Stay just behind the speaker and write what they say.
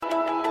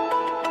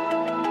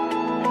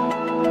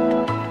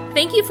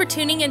Thank you for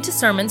tuning into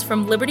sermons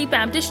from Liberty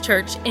Baptist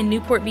Church in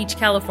Newport Beach,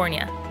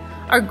 California.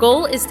 Our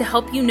goal is to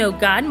help you know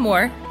God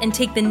more and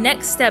take the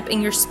next step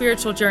in your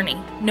spiritual journey,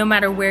 no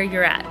matter where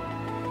you're at.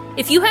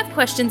 If you have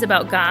questions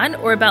about God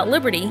or about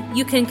Liberty,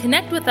 you can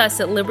connect with us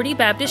at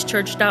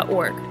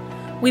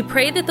libertybaptistchurch.org. We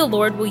pray that the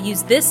Lord will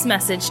use this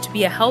message to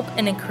be a help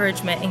and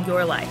encouragement in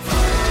your life.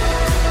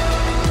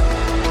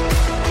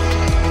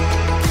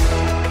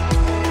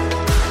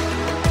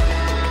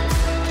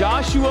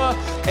 Joshua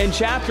and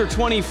chapter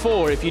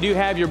 24. If you do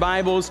have your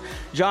Bibles,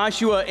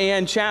 Joshua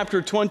and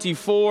chapter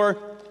 24.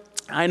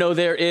 I know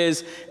there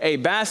is a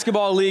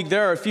basketball league.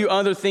 There are a few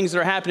other things that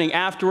are happening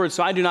afterwards,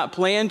 so I do not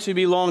plan to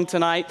be long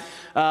tonight.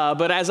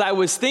 But as I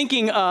was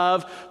thinking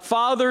of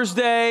Father's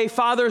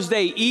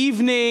Day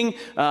evening,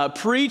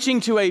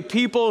 preaching to a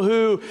people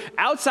who,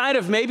 outside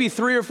of maybe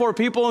 3 or 4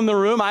 people in the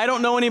room, I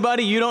don't know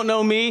anybody, you don't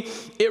know me,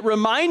 it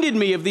reminded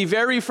me of the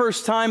very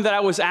first time that I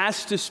was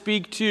asked to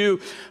speak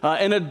to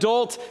an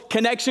adult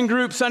connection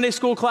group Sunday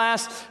school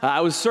class.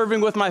 I was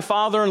serving with my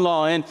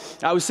father-in-law, and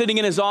I was sitting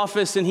in his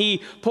office, and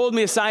he pulled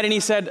me aside and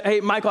he said, "Hey,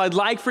 Michael, I'd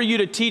like for you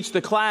to teach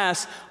the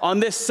class on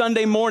this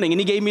Sunday morning."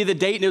 And he gave me the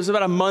date, and it was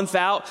about a month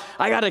out.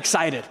 I got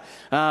excited.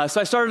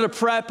 So I started to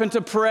prep and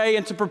to pray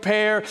and to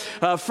prepare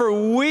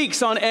for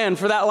weeks on end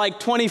for that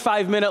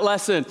 25-minute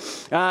lesson.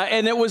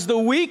 And it was the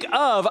week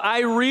of,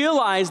 I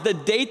realized the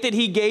date that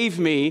he gave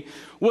me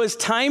was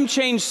Time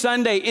Change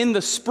Sunday in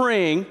the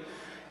spring.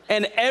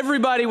 And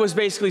everybody was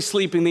basically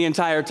sleeping the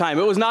entire time.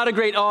 It was not a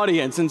great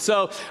audience. And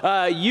so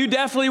you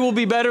definitely will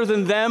be better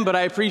than them, but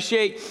I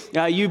appreciate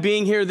you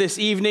being here this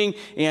evening.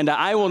 And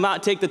I will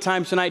not take the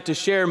time tonight to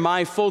share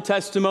my full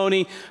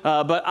testimony,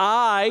 but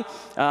I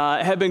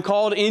have been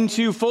called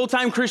into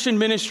full-time Christian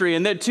ministry.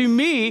 And that to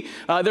me,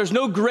 there's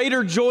no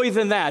greater joy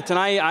than that. And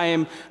I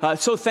am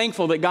so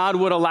thankful that God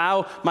would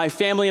allow my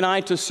family and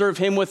I to serve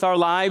him with our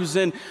lives.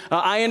 And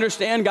I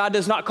understand God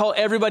does not call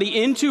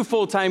everybody into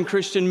full-time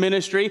Christian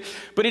ministry,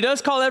 but he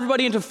does call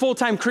everybody into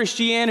full-time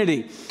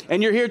Christianity.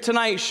 And you're here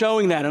tonight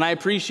showing that. And I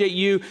appreciate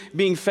you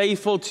being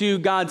faithful to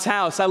God's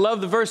house. I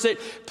love the verse that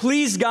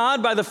please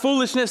God by the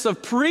foolishness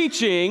of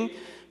preaching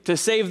to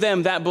save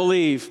them that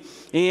believe.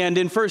 And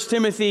in 1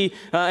 Timothy,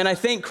 and I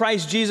thank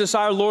Christ Jesus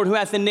our Lord, who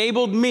hath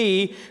enabled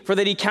me, for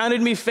that he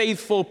counted me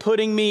faithful,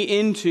 putting me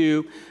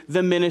into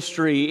the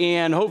ministry.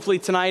 And hopefully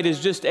tonight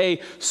is just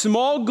a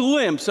small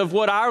glimpse of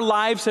what our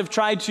lives have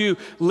tried to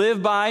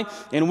live by.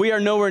 And we are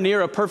nowhere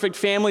near a perfect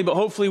family, but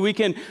hopefully we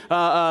can,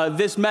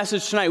 this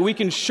message tonight, we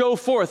can show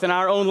forth in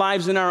our own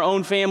lives, in our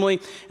own family.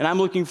 And I'm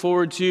looking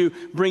forward to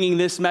bringing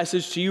this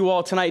message to you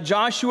all tonight.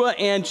 Joshua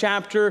and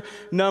chapter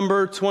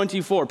number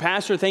 24.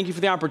 Pastor, thank you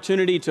for the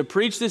opportunity to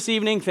preach this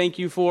evening. Thank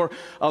you for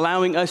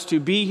allowing us to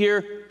be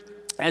here.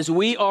 As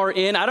we are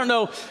in, I don't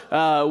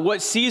know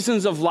what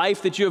seasons of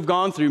life that you have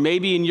gone through.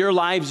 Maybe in your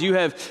lives you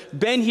have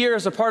been here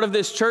as a part of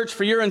this church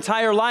for your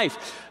entire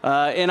life.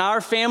 In our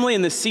family,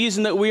 in the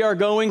season that we are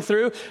going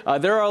through,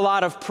 there are a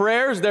lot of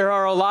prayers, there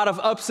are a lot of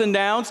ups and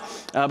downs,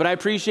 but I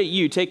appreciate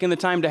you taking the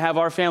time to have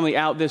our family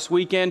out this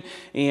weekend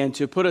and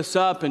to put us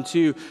up and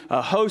to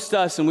host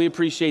us, and we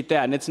appreciate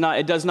that. And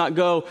it does not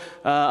go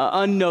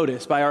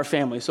unnoticed by our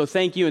family. So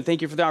thank you, and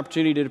thank you for the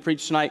opportunity to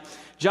preach tonight.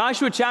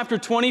 Joshua chapter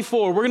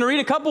 24, we're going to read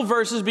a couple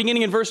verses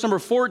beginning in verse number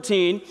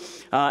 14,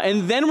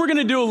 and then we're going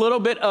to do a little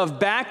bit of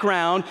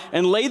background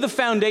and lay the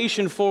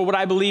foundation for what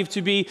I believe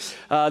to be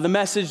the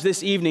message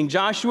this evening.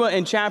 Joshua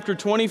and chapter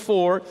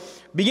 24,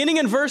 beginning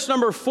in verse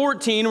number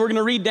 14, we're going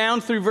to read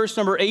down through verse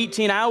number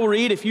 18. I will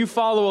read if you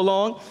follow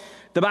along.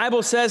 The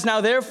Bible says,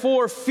 "Now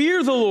therefore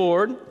fear the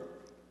Lord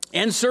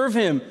and serve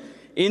him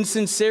in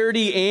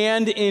sincerity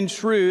and in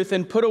truth,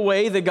 and put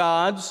away the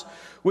gods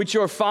which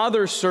your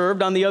fathers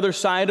served on the other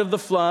side of the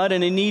flood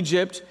and in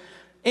Egypt,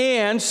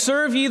 and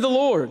serve ye the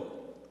Lord.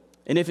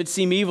 And if it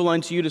seem evil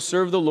unto you to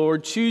serve the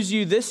Lord, choose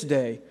you this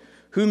day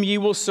whom ye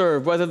will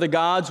serve, whether the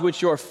gods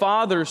which your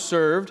fathers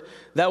served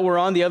that were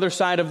on the other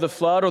side of the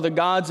flood, or the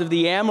gods of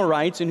the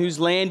Amorites in whose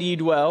land ye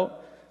dwell.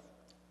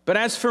 But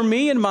as for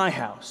me and my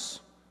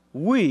house,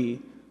 we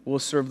will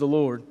serve the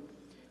Lord."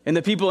 And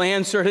the people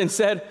answered and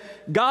said,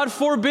 "God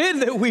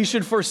forbid that we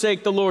should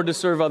forsake the Lord to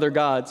serve other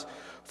gods.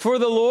 For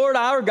the Lord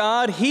our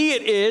God, he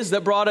it is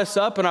that brought us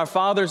up and our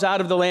fathers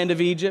out of the land of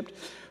Egypt,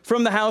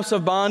 from the house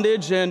of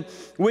bondage, and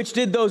which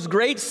did those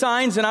great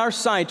signs in our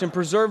sight, and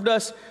preserved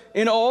us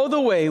in all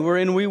the way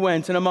wherein we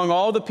went, and among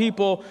all the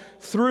people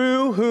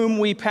through whom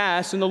we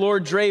passed. And the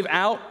Lord drave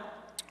out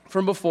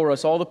from before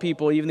us all the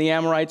people, even the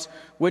Amorites,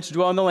 which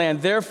dwell in the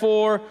land.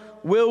 Therefore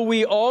will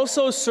we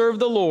also serve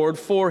the Lord,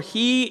 for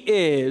he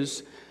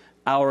is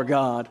our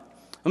God."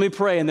 Let me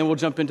pray, and then we'll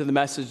jump into the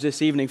message this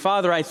evening.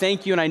 Father, I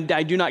thank you, and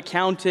I do not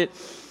count it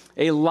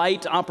a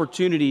light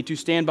opportunity to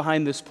stand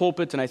behind this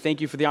pulpit, and I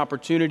thank you for the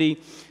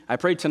opportunity. I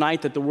pray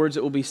tonight that the words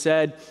that will be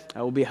said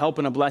will be a help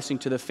and a blessing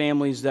to the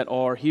families that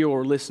are here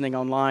or listening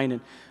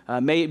online,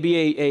 and may it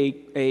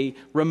be a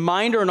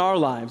reminder in our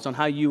lives on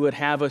how you would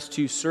have us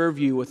to serve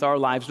you with our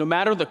lives. No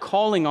matter the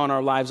calling on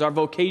our lives, our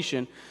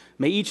vocation,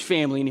 may each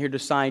family in here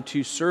decide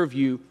to serve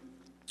you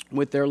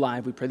with their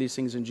life. We pray these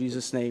things in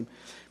Jesus' name.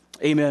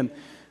 Amen.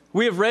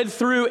 We have read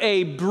through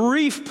a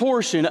brief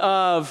portion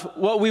of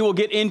what we will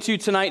get into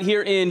tonight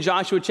here in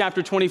Joshua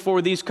chapter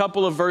 24, these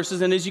couple of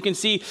verses. And as you can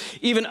see,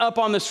 even up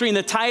on the screen,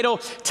 the title,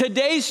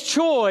 Today's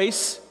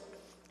Choice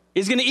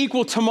is going to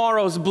equal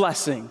tomorrow's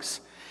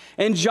blessings.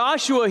 And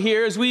Joshua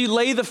here, as we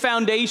lay the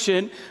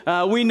foundation,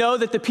 we know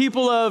that the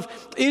people of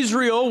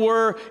Israel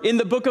were in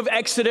the book of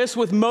Exodus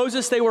with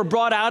Moses. They were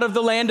brought out of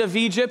the land of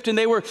Egypt, and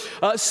they were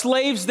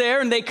slaves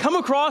there. And they come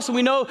across, and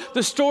we know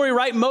the story,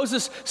 right?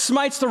 Moses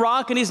smites the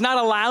rock, and he's not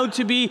allowed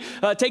to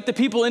take the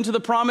people into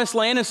the promised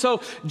land. And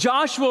so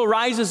Joshua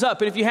rises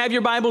up. And if you have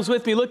your Bibles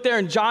with me, look there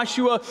in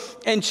Joshua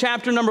and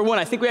chapter number 1.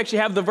 I think we actually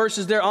have the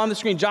verses there on the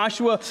screen.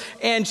 Joshua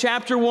and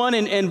chapter 1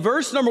 and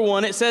verse number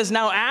 1, it says,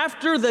 "Now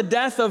after the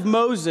death of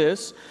Moses,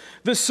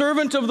 the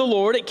servant of the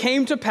Lord, it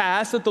came to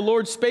pass that the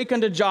Lord spake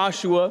unto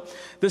Joshua,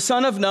 the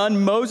son of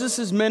Nun,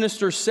 Moses'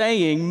 minister,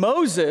 saying,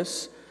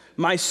 Moses,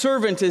 my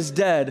servant, is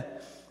dead.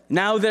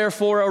 Now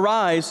therefore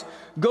arise,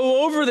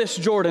 go over this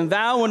Jordan,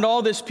 thou and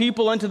all this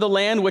people unto the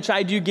land which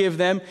I do give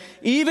them,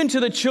 even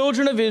to the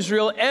children of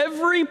Israel,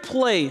 every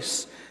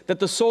place that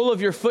the sole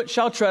of your foot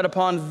shall tread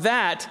upon,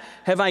 that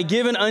have I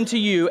given unto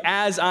you,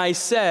 as I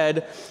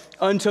said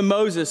unto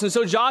Moses." And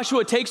so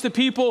Joshua takes the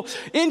people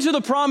into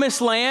the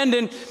promised land,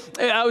 and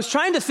I was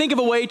trying to think of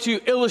a way to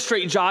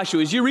illustrate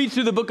Joshua. As you read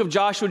through the book of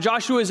Joshua,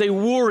 Joshua is a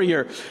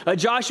warrior.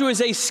 Joshua is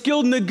a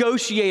skilled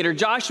negotiator.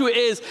 Joshua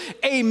is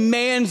a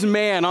man's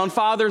man on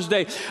Father's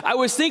Day. I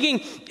was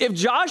thinking, if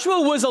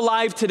Joshua was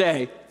alive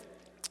today,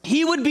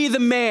 he would be the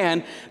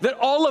man that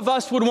all of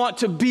us would want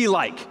to be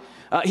like.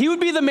 He would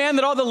be the man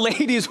that all the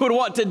ladies would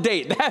want to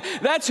date.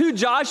 That's who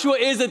Joshua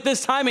is at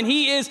this time, and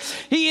he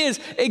is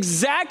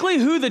exactly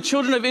who the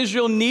children of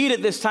Israel need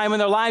at this time in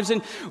their lives.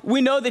 And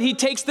we know that he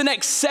takes the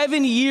next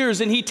 7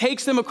 years and he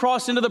takes them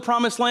across into the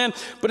promised land,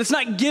 but it's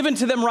not given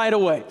to them right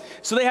away.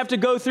 So they have to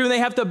go through and they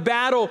have to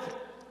battle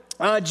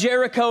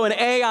Jericho and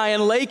Ai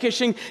and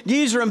Lachish and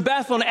Gezer and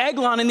Bethel and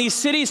Eglon in these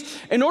cities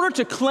in order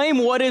to claim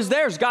what is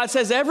theirs. God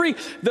says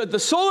the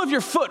sole of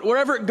your foot,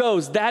 wherever it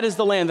goes, that is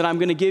the land that I'm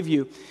going to give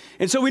you.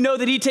 And so we know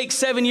that he takes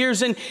 7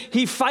 years and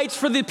he fights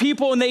for the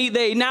people, and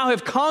they now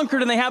have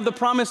conquered and they have the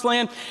promised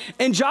land.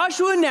 And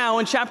Joshua now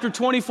in chapter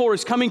 24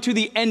 is coming to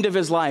the end of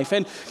his life.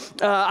 And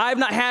I've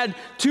not had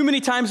too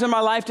many times in my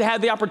life to have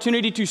the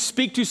opportunity to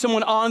speak to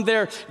someone on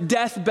their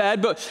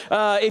deathbed. But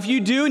if you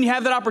do and you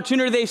have that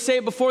opportunity, they say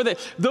it before, that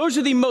those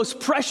are the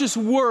most precious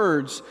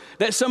words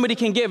that somebody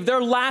can give.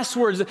 Their last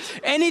words.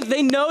 And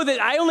they know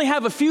that I only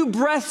have a few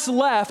breaths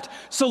left,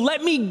 so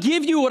let me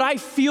give you what I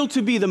feel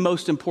to be the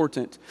most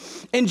important.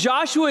 And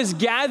Joshua is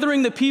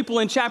gathering the people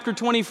in chapter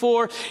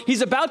 24.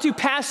 He's about to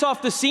pass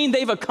off the scene.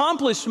 They've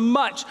accomplished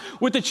much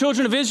with the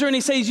children of Israel. And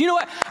he says, you know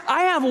what?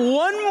 I have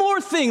one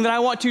more thing that I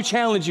want to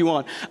challenge you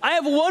on. I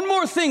have one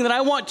more thing that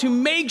I want to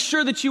make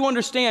sure that you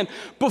understand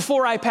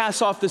before I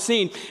pass off the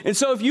scene. And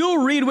so if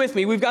you'll read with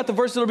me, we've got the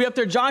verse that'll be up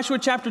there, Joshua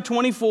chapter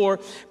 24,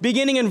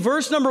 beginning in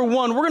verse number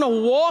 1. We're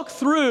going to walk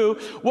through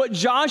what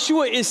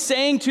Joshua is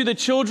saying to the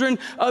children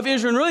of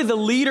Israel, and really the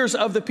leaders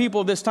of the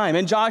people of this time.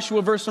 And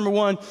Joshua, verse number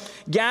 1,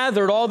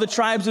 gathered all the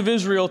tribes of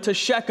Israel to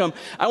Shechem.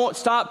 I won't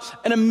stop.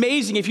 And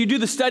amazing, if you do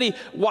the study,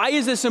 why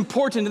is this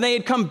important? And they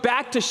had come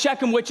back to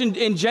Shechem, which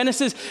in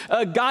Genesis,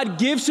 God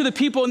gives to the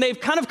people, and they've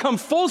kind of come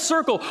full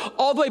circle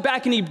all the way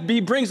back, and he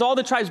brings all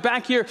the tribes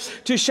back here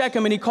to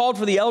Shechem, and he called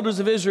for the elders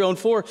of Israel and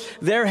for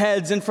their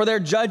heads and for their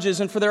judges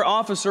and for their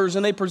officers,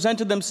 and they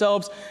presented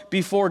themselves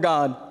before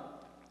God.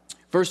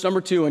 Verse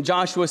number 2, and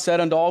Joshua said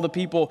unto all the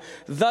people,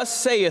 thus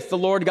saith the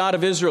Lord God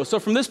of Israel. So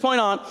from this point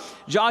on,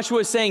 Joshua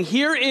is saying,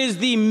 here is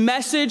the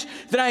message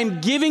that I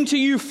am giving to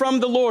you from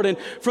the Lord. And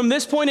from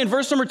this point in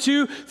verse number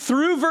 2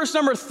 through verse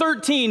number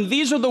 13,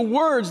 these are the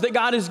words that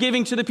God is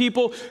giving to the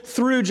people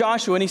through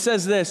Joshua. And he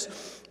says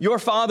this, your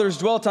fathers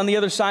dwelt on the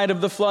other side of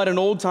the flood in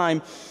old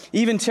time,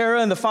 even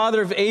Terah and the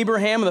father of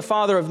Abraham and the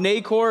father of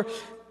Nahor,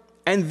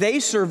 and they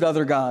served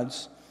other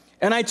gods.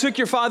 And I took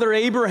your father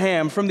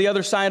Abraham from the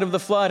other side of the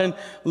flood and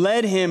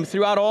led him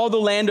throughout all the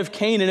land of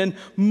Canaan and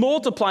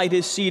multiplied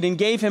his seed and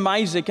gave him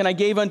Isaac. And I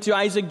gave unto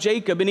Isaac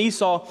Jacob and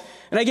Esau.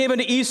 And I gave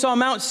unto Esau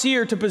Mount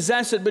Seir to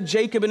possess it. But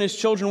Jacob and his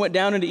children went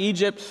down into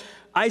Egypt.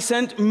 I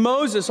sent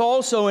Moses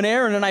also and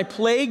Aaron, and I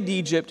plagued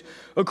Egypt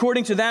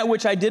according to that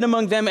which I did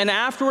among them. And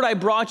afterward I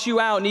brought you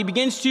out. And he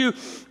begins to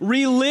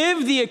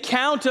relive the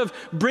account of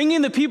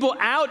bringing the people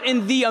out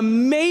and the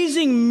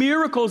amazing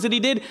miracles that he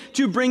did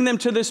to bring them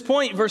to this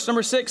point. Verse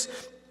number 6.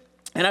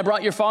 And I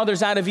brought your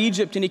fathers out of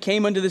Egypt, and he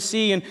came unto the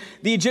sea. And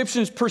the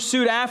Egyptians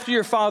pursued after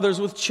your fathers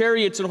with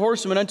chariots and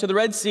horsemen unto the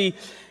Red Sea.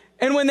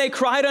 And when they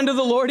cried unto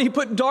the Lord, he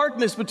put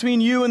darkness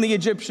between you and the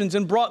Egyptians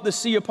and brought the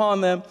sea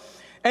upon them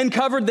and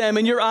covered them.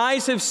 And your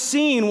eyes have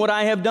seen what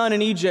I have done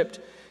in Egypt.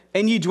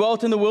 And ye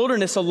dwelt in the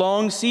wilderness a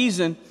long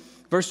season.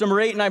 Verse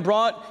number 8, and I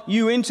brought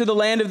you into the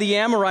land of the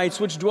Amorites,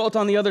 which dwelt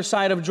on the other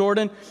side of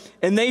Jordan.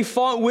 And they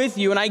fought with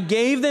you, and I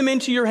gave them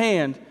into your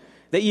hand,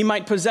 that ye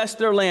might possess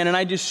their land. And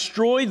I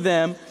destroyed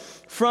them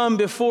from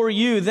before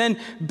you. Then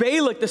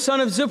Balak, the son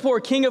of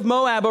Zippor, king of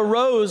Moab,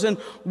 arose and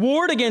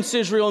warred against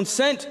Israel and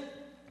sent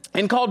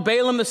and called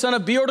Balaam the son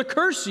of Beor to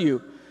curse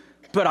you.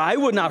 But I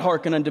would not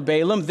hearken unto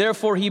Balaam,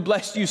 therefore he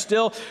blessed you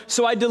still,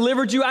 so I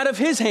delivered you out of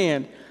his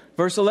hand.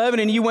 Verse 11,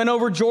 and you went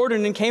over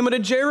Jordan and came unto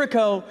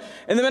Jericho.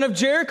 And the men of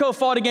Jericho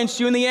fought against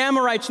you, and the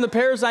Amorites, and the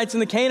Perizzites,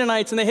 and the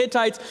Canaanites, and the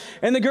Hittites,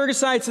 and the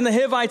Girgashites, and the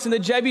Hivites, and the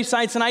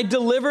Jebusites, and I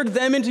delivered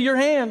them into your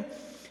hand.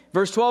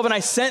 Verse 12, and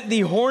I sent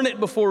the hornet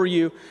before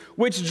you,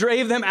 which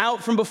drave them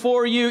out from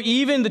before you,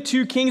 even the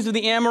 2 kings of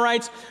the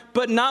Amorites,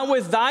 but not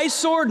with thy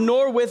sword,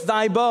 nor with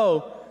thy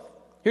bow.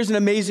 Here's an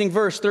amazing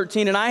verse,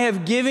 13, and I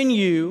have given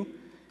you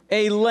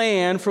a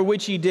land for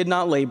which ye did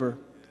not labor,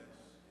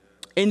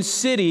 in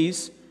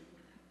cities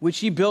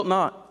which ye built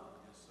not,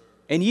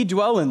 and ye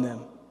dwell in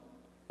them.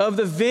 Of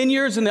the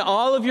vineyards and the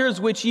olive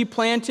yards which ye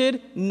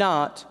planted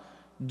not,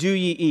 do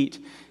ye eat.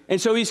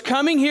 And so he's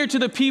coming here to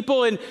the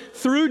people, and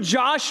through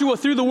Joshua,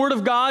 through the word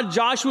of God,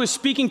 Joshua is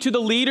speaking to the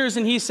leaders,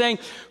 and he's saying,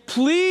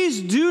 please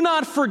do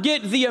not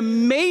forget the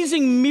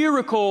amazing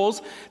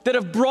miracles that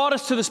have brought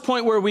us to this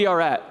point where we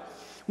are at.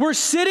 We're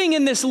sitting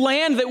in this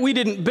land that we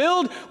didn't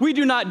build, we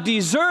do not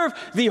deserve.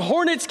 The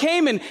hornets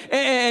came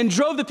and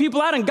drove the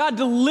people out, and God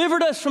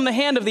delivered us from the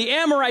hand of the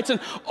Amorites.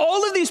 And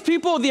all of these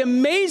people, the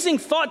amazing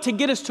thought to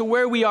get us to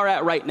where we are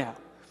at right now.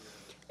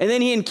 And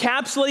then he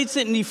encapsulates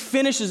it and he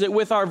finishes it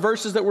with our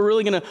verses that we're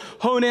really going to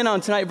hone in on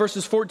tonight,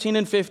 verses 14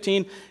 and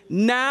 15.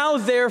 Now,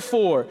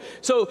 therefore.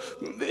 So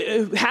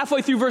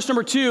halfway through verse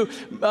number 2,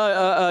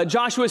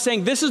 Joshua is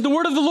saying, this is the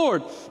word of the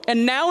Lord.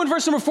 And now in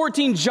verse number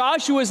 14,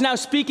 Joshua is now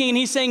speaking and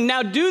he's saying,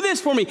 now do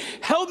this for me.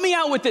 Help me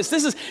out with this.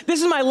 This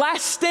is my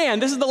last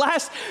stand. This is the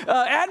last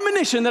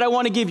admonition that I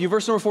want to give you.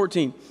 Verse number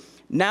 14.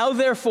 Now,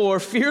 therefore,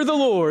 fear the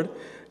Lord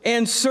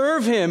and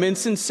serve him in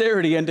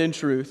sincerity and in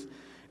truth.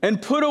 And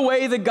put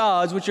away the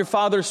gods which your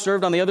fathers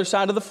served on the other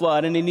side of the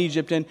flood and in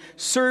Egypt, and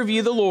serve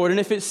ye the Lord. And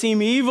if it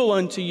seem evil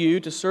unto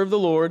you to serve the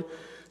Lord,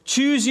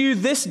 choose you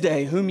this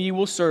day whom ye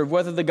will serve,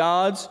 whether the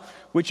gods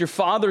which your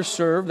fathers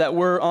served that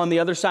were on the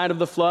other side of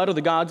the flood, or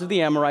the gods of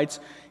the Amorites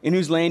in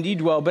whose land ye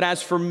dwell. But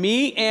as for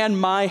me and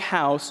my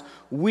house,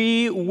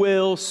 we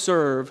will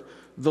serve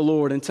the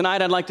Lord. And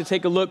tonight I'd like to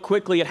take a look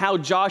quickly at how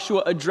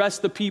Joshua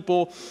addressed the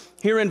people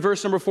here in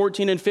verse number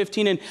 14 and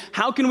 15, and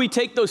how can we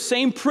take those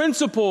same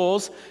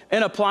principles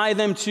and apply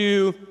them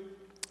to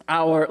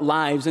our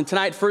lives. And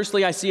tonight,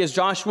 firstly, I see as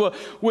Joshua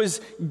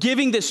was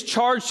giving this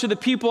charge to the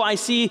people, I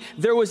see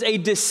there was a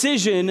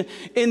decision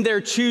in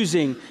their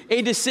choosing.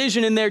 A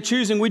decision in their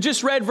choosing. We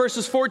just read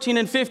verses 14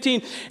 and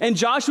 15, and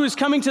Joshua is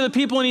coming to the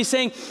people and he's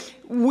saying,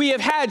 we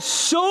have had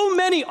so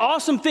many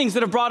awesome things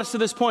that have brought us to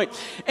this point.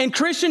 And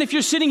Christian, if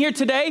you're sitting here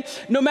today,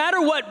 no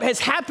matter what has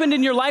happened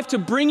in your life to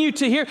bring you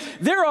to here,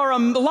 there are a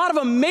lot of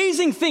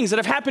amazing things that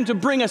have happened to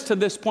bring us to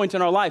this point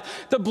in our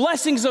life. The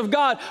blessings of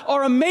God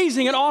are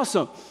amazing and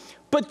awesome,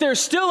 but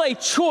there's still a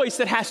choice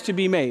that has to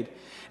be made.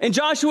 And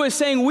Joshua is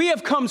saying, we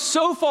have come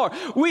so far.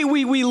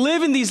 We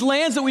live in these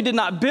lands that we did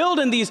not build,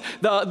 and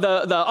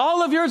the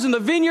olive yards and the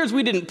vineyards,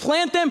 we didn't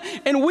plant them,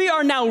 and we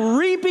are now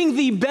reaping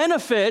the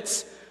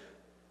benefits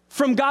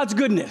from God's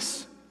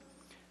goodness.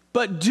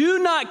 But do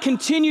not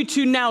continue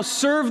to now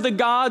serve the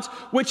gods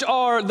which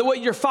are what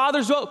your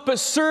fathers built, but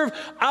serve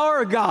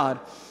our God.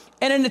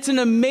 And it's an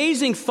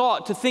amazing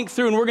thought to think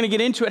through, and we're going to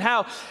get into it,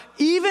 how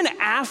even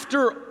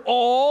after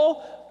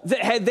all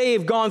that they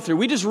have gone through,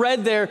 we just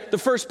read there the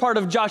first part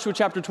of Joshua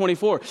chapter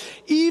 24,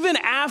 even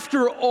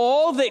after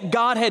all that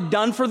God had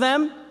done for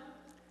them,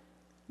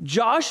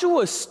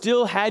 Joshua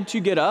still had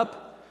to get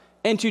up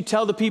and to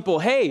tell the people,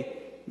 hey,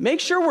 make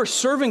sure we're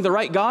serving the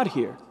right God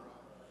here.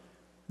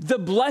 The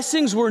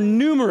blessings were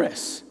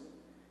numerous,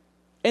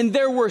 and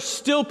there were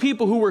still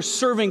people who were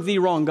serving the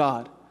wrong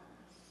God.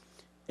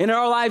 In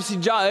our lives,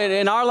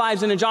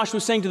 and in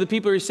Joshua saying to the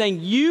people, he's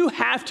saying, you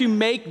have to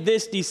make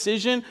this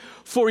decision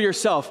for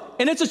yourself.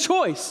 And it's a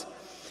choice.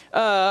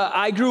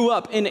 I grew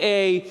up in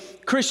a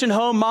Christian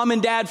home, mom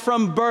and dad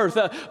from birth.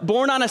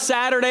 Born on a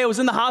Saturday, I was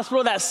in the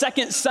hospital that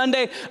second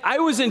Sunday. I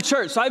was in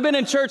church. So I've been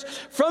in church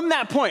from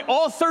that point,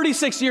 all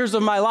 36 years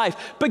of my life.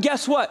 But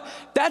guess what?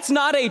 That's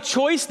not a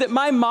choice that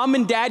my mom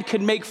and dad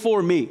could make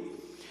for me.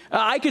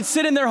 I could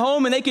sit in their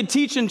home and they could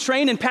teach and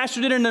train, and Pastor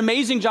did an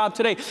amazing job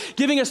today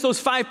giving us those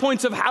 5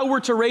 points of how we're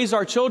to raise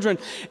our children.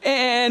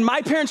 And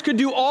my parents could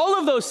do all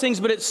of those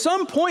things, but at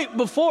some point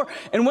before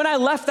and when I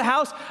left the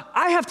house,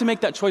 I have to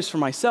make that choice for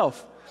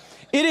myself.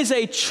 It is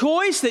a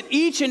choice that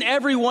each and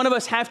every one of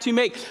us have to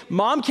make.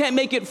 Mom can't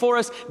make it for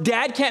us.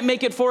 Dad can't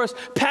make it for us.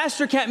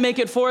 Pastor can't make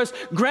it for us.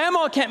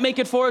 Grandma can't make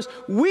it for us.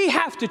 We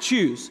have to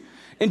choose.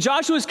 And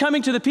Joshua is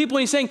coming to the people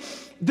and he's saying,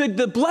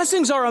 the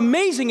blessings are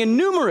amazing and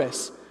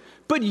numerous,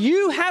 but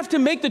you have to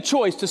make the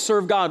choice to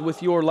serve God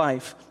with your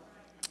life.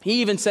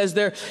 He even says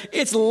there,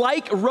 it's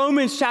like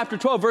Romans chapter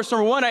 12, verse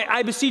number 1.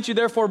 I beseech you,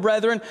 therefore,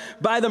 brethren,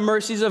 by the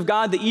mercies of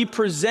God, that ye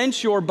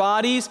present your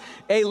bodies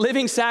a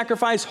living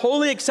sacrifice,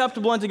 wholly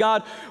acceptable unto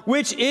God,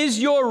 which is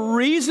your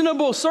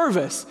reasonable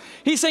service.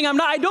 He's saying,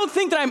 I don't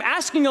think that I'm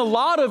asking a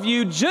lot of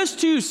you just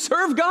to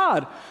serve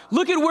God.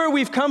 Look at where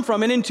we've come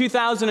from. And in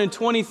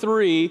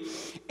 2023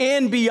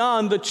 and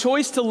beyond, the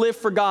choice to live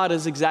for God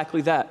is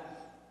exactly that.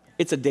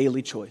 It's a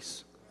daily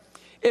choice.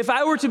 If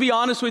I were to be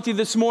honest with you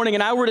this morning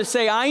and I were to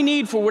say, I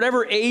need, for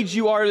whatever age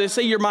you are, let's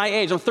say you're my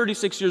age, I'm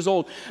 36 years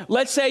old.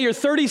 Let's say you're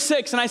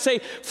 36 and I say,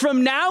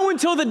 from now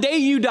until the day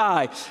you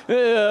die,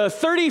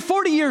 30,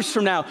 40 years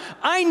from now,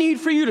 I need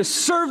for you to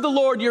serve the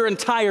Lord your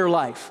entire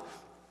life.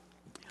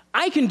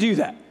 I can do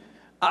that.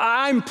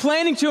 I'm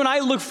planning to, and I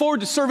look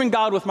forward to serving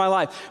God with my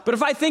life. But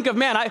if I think of,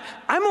 man,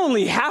 I'm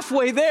only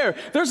halfway there.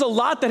 There's a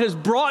lot that has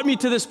brought me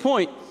to this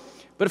point.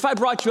 But if I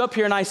brought you up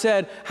here and I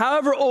said,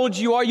 however old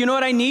you are, you know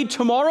what I need?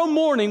 Tomorrow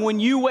morning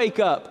when you wake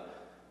up,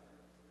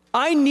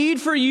 I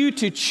need for you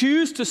to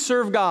choose to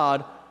serve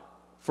God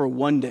for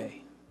one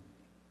day.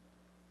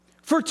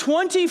 For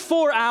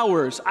 24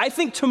 hours, I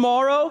think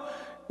tomorrow,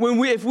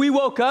 if we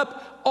woke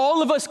up,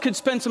 all of us could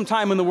spend some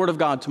time in the Word of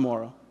God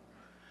tomorrow.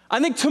 I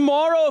think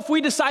tomorrow, if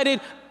we decided,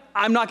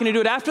 I'm not going to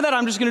do it after that,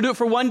 I'm just going to do it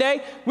for one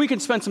day, we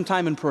could spend some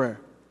time in prayer.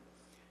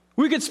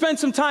 We could spend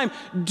some time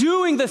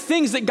doing the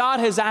things that God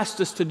has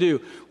asked us to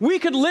do. We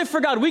could live for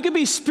God. We could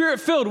be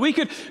Spirit-filled. We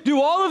could do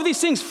all of these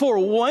things for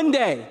one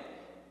day.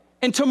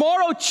 And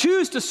tomorrow,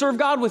 choose to serve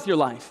God with your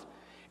life.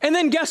 And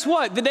then guess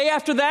what? The day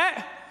after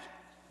that,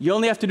 you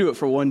only have to do it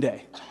for one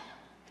day.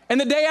 And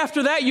the day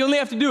after that, you only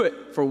have to do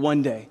it for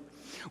one day.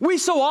 We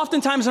so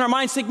oftentimes in our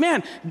minds think,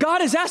 man,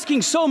 God is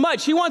asking so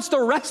much. He wants the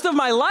rest of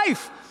my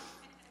life.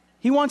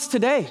 He wants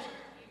today.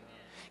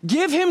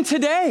 Give him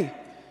today.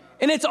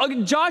 And it's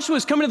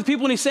Joshua's coming to the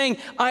people and he's saying,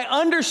 I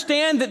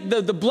understand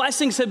that the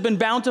blessings have been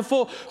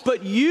bountiful,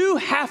 but you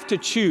have to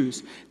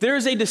choose. There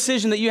is a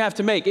decision that you have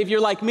to make. If you're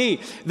like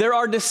me, there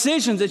are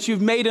decisions that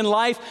you've made in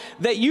life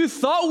that you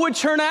thought would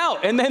turn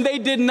out, and then they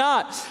did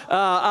not.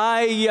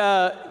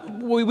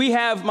 We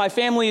have, my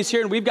family is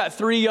here, and we've got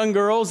 3 young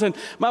girls, and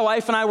my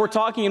wife and I were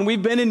talking, and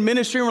we've been in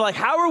ministry, and we're like,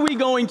 how are we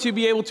going to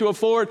be able to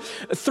afford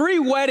 3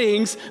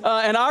 weddings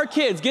and our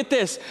kids? Get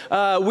this,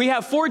 we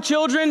have 4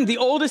 children. The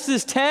oldest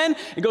is 10.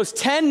 It goes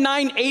 10,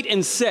 9, 8,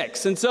 and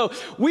 6. And so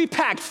we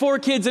packed 4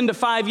 kids into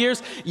 5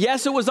 years.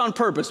 Yes, it was on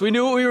purpose. We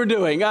knew what we were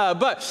doing.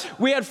 But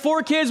we had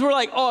 4 kids. We're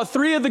like,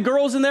 3 of the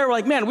girls in there. We're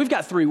like, man, we've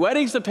got 3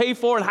 weddings to pay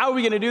for, and how are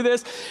we going to do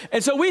this?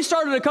 And so we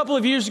started a couple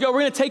of years ago. We're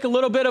going to take a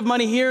little bit of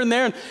money here and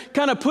there and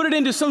kind of put it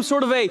into some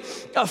sort of a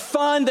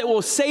fund that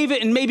will save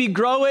it and maybe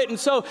grow it. And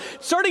so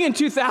starting in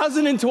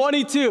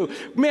 2022,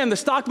 man, the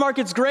stock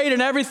market's great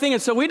and everything.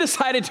 And so we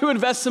decided to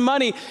invest some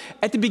money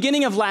at the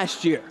beginning of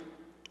last year.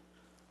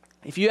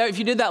 If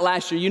you did that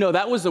last year, you know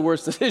that was the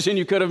worst decision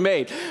you could have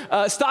made.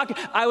 I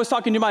was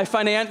talking to my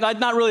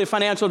not really a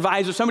financial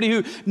advisor, somebody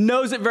who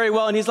knows it very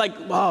well, and he's like,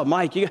 "Oh,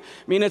 Mike,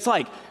 it's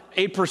like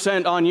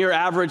 8% on your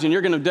average, and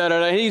you're going to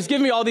da-da-da." And he's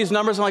giving me all these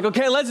numbers. I'm like,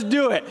 okay, let's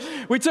do it.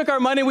 We took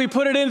our money, we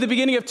put it in at the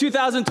beginning of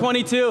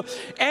 2022,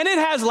 and it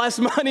has less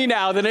money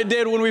now than it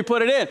did when we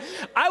put it in.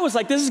 I was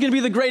like, this is going to be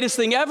the greatest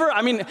thing ever.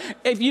 I mean,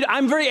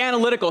 I'm very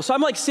analytical, so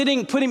I'm like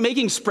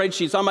making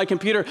spreadsheets on my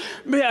computer.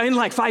 Man, in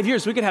like 5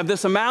 years, we could have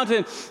this amount,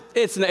 and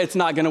it's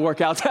not going to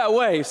work out that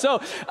way.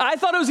 So I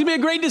thought it was going to be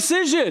a great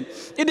decision.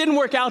 It didn't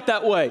work out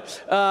that way.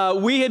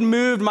 We had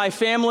moved, my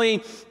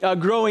family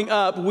growing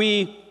up,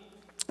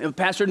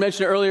 Pastor had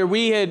mentioned earlier,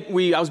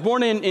 I was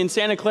born in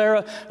Santa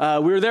Clara.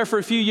 We were there for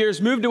a few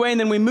years, moved away, and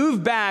then we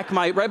moved back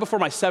right before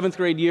my 7th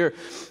grade year.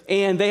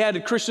 And they had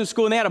a Christian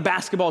school, and they had a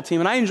basketball team.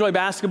 And I enjoy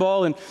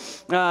basketball. And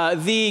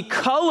the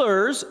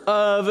colors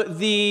of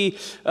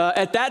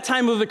at that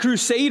time of the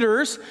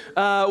Crusaders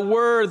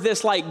were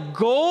this like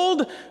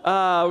gold,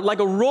 like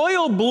a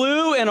royal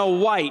blue and a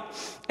white.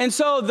 And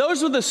so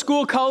those were the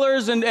school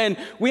colors, and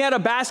we had a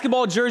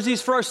basketball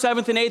jerseys for our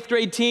 7th and 8th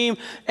grade team.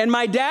 And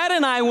my dad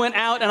and I went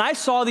out, and I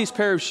saw these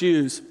pair of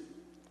shoes.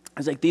 I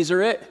was like, these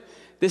are it.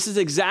 This is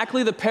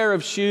exactly the pair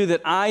of shoe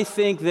that I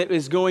think that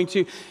is going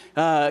to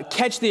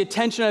catch the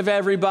attention of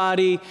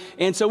everybody.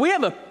 And so we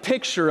have a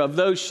picture of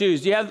those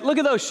shoes. Look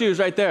at those shoes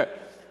right there.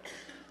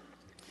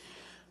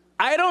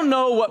 I don't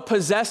know what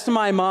possessed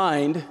my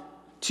mind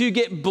to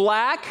get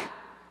black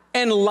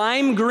and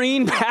lime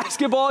green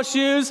basketball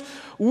shoes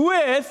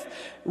with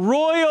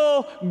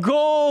royal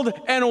gold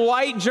and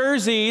white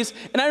jerseys.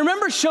 And I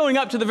remember showing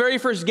up to the very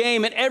first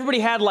game, and everybody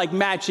had like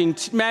matching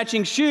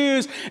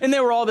shoes, and they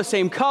were all the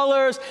same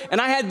colors,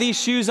 and I had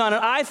these shoes on,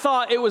 and I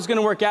thought it was going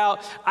to work out.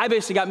 I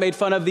basically got made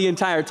fun of the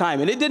entire time,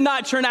 and it did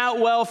not turn out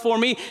well for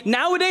me.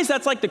 Nowadays,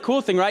 that's like the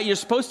cool thing, right? You're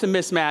supposed to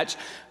mismatch.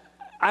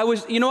 I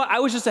was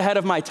just ahead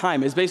of my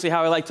time is basically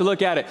how I like to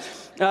look at it.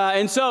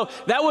 And so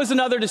that was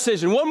another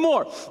decision. One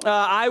more.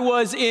 I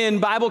was in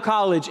Bible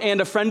college,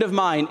 and a friend of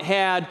mine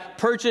had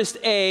purchased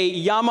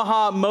a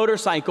Yamaha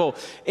motorcycle.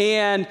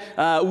 And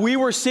we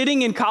were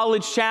sitting in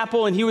college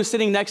chapel, and he was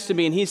sitting next to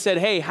me, and he said,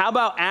 hey, how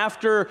about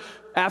after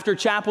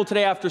chapel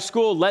today, after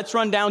school, let's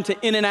run down to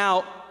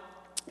In-N-Out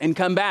and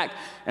come back.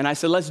 And I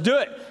said, let's do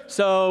it.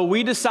 So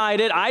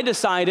I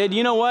decided,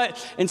 you know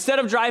what? Instead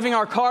of driving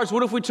our cars,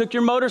 what if we took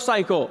your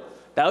motorcycle?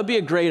 That would be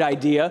a great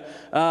idea.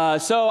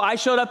 So I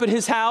showed up at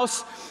his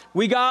house.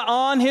 We got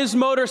on his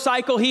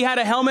motorcycle. He had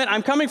a helmet.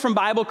 I'm coming from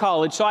Bible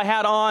college, so I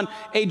had on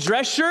a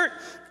dress shirt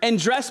and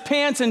dress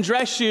pants and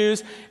dress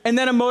shoes, and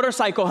then a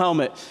motorcycle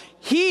helmet.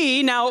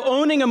 he, now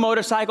owning a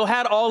motorcycle,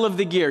 had all of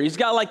the gear. He's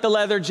got like the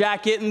leather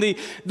jacket and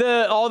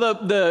all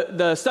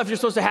the stuff you're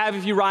supposed to have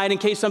if you ride in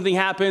case something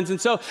happens. And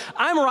so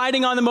I'm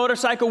riding on the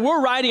motorcycle.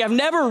 We're riding. I've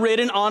never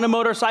ridden on a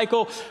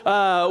motorcycle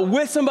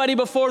with somebody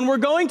before, and we're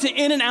going to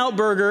In-N-Out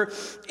Burger.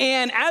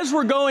 And as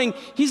we're going,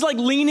 he's like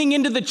leaning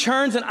into the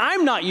churns, and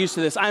I'm not used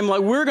to this. I'm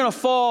like, we're going to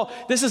fall.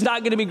 This is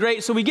not going to be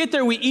great. So we get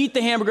there, we eat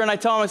the hamburger, and I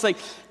tell him, it's like,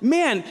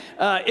 man,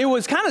 it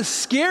was kind of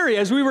scary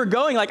as we were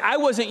going. Like, I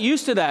wasn't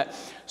used to that.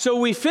 So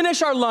we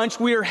finish our lunch.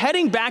 We are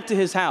heading back to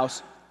his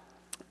house.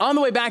 On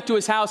the way back to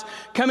his house,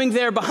 coming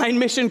there behind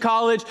Mission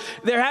College,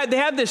 they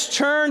had this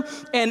churn,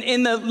 and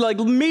in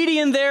the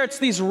median there, it's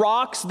these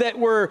rocks that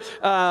were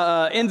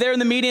in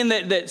the median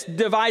that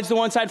divides the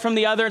one side from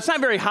the other. It's not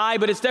very high,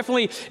 but it's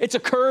a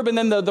curb, and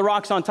then the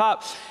rocks on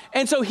top.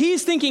 And so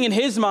he's thinking in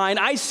his mind,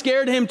 I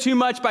scared him too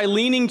much by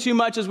leaning too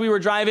much as we were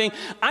driving.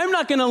 I'm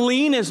not going to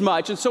lean as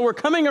much. And so we're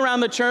coming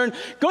around the churn,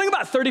 going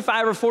about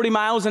 35 or 40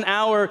 miles an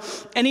hour,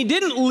 and he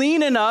didn't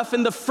lean enough,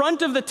 and the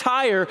front of the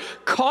tire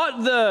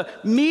caught the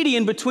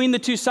median between the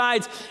two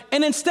sides.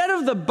 And instead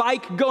of the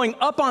bike going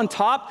up on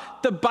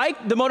top,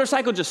 the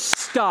motorcycle just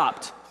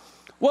stopped.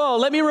 Well,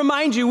 let me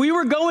remind you, we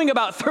were going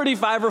about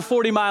 35 or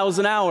 40 miles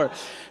an hour.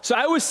 So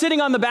I was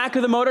sitting on the back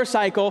of the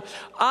motorcycle.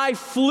 I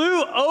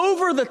flew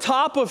over the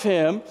top of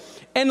him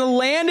and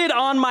landed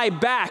on my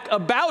back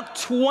about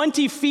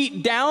 20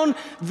 feet down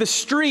the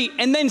street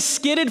and then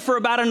skidded for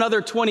about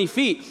another 20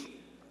 feet.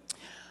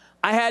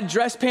 I had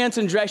dress pants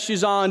and dress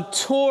shoes on,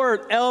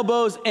 tore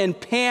elbows and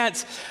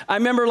pants. I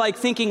remember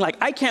thinking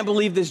I can't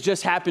believe this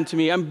just happened to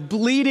me. I'm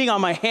bleeding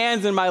on my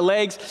hands and my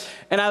legs.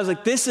 And I was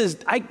like, this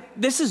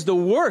is the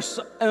worst.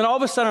 And then all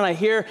of a sudden I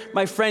hear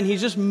my friend,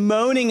 he's just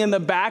moaning in the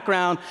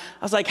background.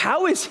 I was like,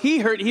 how is he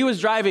hurt? He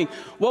was driving.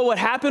 Well, what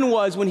happened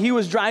was when he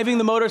was driving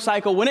the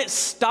motorcycle, when it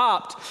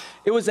stopped,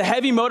 it was a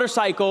heavy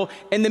motorcycle,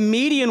 and the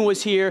median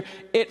was here.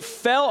 It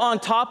fell on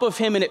top of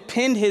him, and it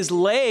pinned his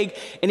leg,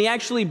 and he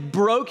actually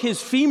broke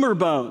his femur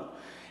bone.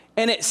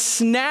 And it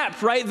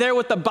snapped right there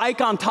with the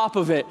bike on top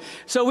of it.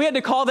 So we had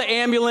to call the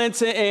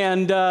ambulance,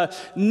 and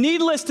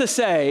needless to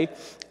say,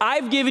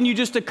 I've given you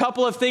just a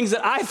couple of things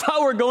that I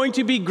thought were going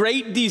to be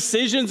great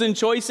decisions and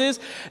choices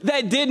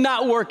that did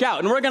not work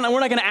out. And we're not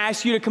going to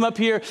ask you to come up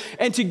here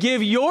and to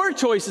give your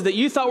choices that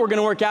you thought were going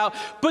to work out.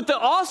 But the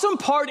awesome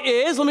part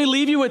is, let me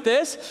leave you with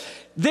this.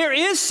 There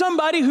is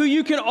somebody who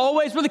you can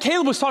always, Brother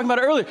Caleb was talking about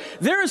it earlier.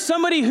 There is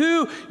somebody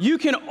who you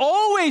can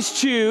always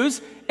choose,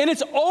 and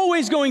it's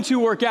always going to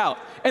work out.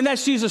 And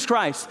that's Jesus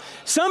Christ.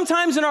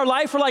 Sometimes in our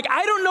life, we're like,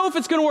 I don't know if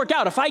it's going to work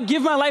out. If I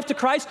give my life to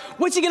Christ,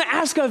 what's he going to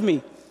ask of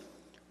me?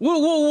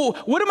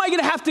 What am I going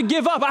to have to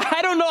give up?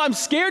 I don't know. I'm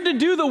scared to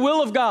do the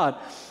will of God.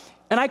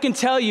 And I can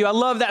tell you, I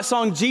love that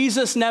song,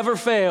 Jesus Never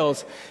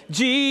Fails.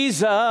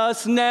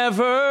 Jesus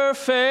never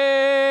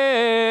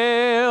fails.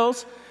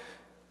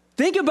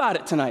 Think about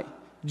it tonight.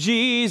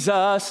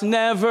 Jesus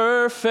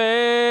never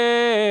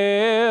fails.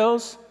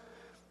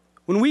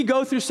 When we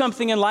go through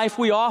something in life,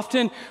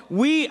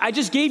 I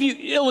just gave you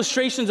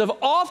illustrations of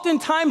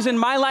oftentimes in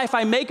my life,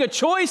 I make a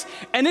choice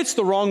and it's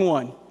the wrong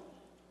one.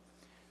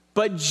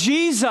 But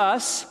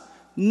Jesus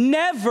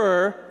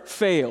never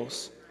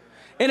fails.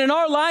 And in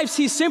our lives,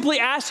 he's simply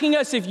asking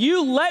us, if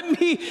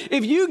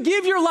you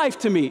give your life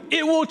to me,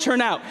 it will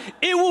turn out.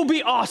 It will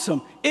be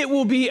awesome. It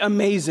will be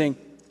amazing.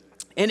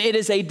 And it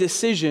is a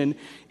decision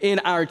in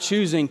our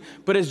choosing.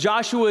 But as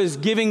Joshua is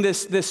giving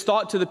this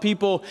thought to the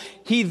people,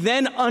 he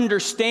then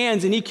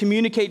understands and he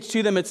communicates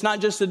to them, it's not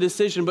just a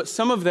decision, but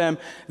some of them,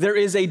 there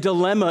is a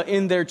dilemma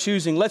in their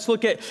choosing. Let's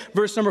look at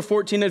verse number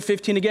 14 and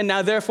 15 again.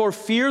 Now therefore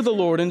fear the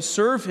Lord and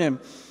serve him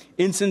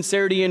in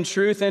sincerity and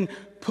truth, and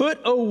put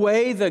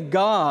away the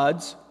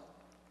gods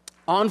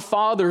on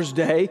Father's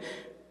Day,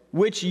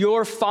 which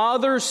your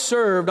fathers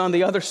served on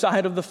the other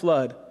side of the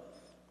flood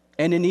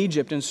and in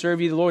Egypt, and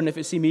serve ye the Lord. And if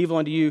it seem evil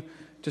unto you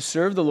to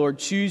serve the Lord,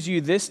 choose you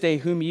this day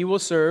whom ye will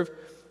serve.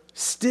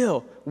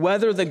 Still,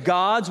 whether the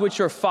gods which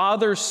your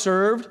fathers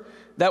served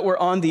that were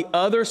on the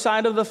other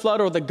side of the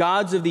flood, or the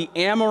gods of the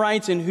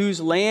Amorites in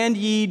whose land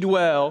ye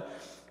dwell,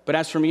 but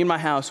as for me and my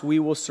house, we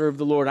will serve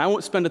the Lord. I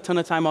won't spend a ton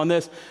of time on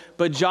this,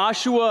 but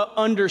Joshua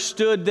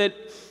understood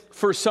that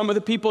for some of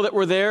the people that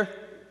were there,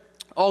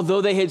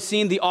 although they had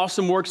seen the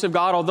awesome works of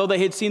God, although they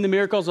had seen the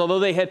miracles, although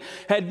they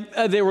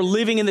were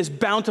living in this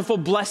bountiful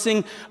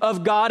blessing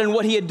of God and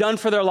what he had done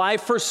for their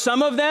life, for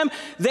some of them,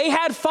 they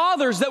had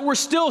fathers that were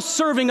still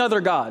serving other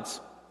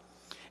gods.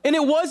 And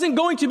it wasn't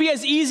going to be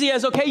as easy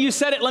as, okay, you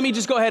said it, let me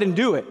just go ahead and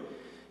do it.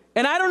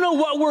 And I don't know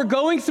what we're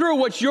going through,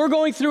 what you're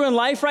going through in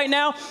life right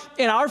now,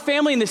 in our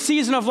family, in the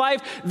season of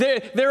life.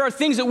 There are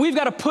things that we've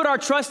got to put our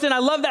trust in. I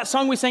love that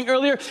song we sang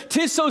earlier,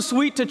 "'Tis so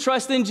sweet to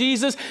trust in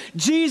Jesus."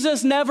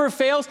 Jesus never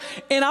fails.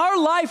 In our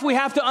life, we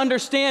have to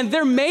understand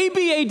there may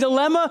be a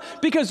dilemma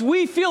because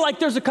we feel like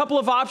there's a couple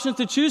of options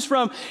to choose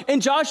from.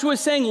 And Joshua is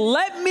saying,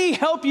 let me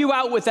help you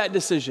out with that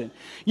decision.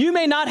 You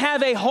may not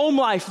have a home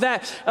life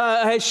that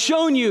has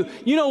shown you,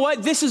 you know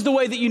what, this is the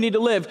way that you need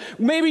to live.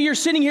 Maybe you're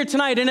sitting here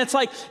tonight and it's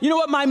like, you know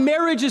what, my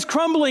marriage is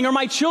crumbling, or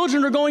my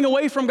children are going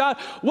away from God.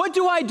 What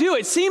do I do?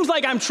 It seems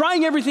like I'm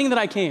trying everything that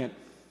I can.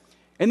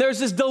 And there's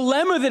this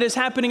dilemma that is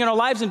happening in our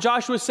lives, and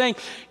Joshua is saying,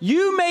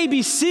 you may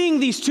be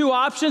seeing these two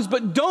options,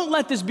 but don't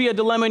let this be a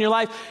dilemma in your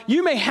life.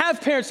 You may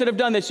have parents that have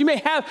done this. You may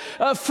have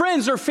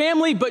friends or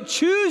family, but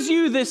choose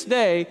you this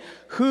day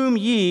whom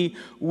ye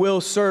will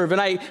serve.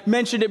 And I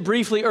mentioned it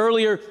briefly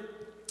earlier.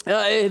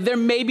 There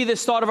may be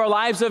this thought of our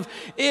lives of,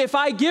 if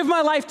I give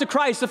my life to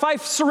Christ, if I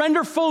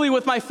surrender fully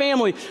with my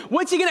family,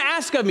 what's he going to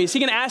ask of me? Is he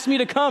going to ask me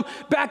to come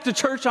back to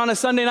church on a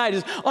Sunday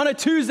night, on a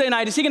Tuesday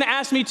night? Is he going to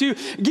ask me to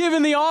give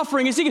in the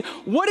offering?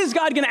 What is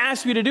God going to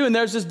ask me to do? And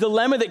there's this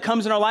dilemma that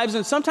comes in our lives,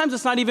 and sometimes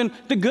it's not even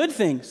the good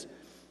things.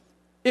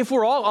 If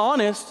we're all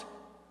honest,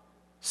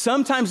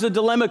 sometimes the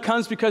dilemma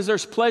comes because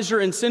there's pleasure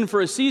and sin for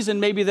a season,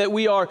 maybe that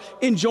we are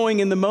enjoying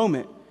in the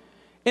moment.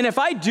 And if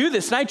I do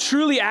this and I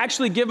truly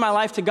actually give my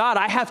life to God,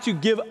 I have to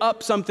give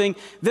up something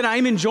that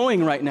I'm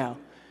enjoying right now.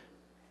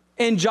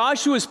 And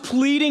Joshua is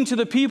pleading to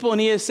the people,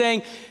 and he is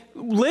saying,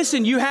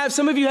 listen,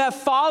 some of you have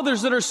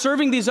fathers that are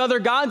serving these other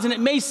gods, and it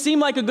may seem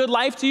like a good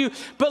life to you,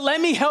 but let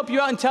me help you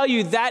out and tell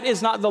you that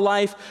is not the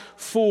life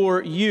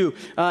for you.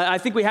 I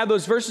think we have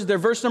those verses there.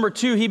 Verse number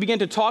 2, he began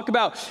to talk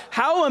about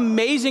how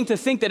amazing to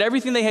think that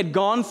everything they had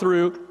gone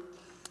through,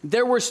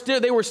 they were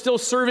still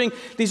serving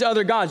these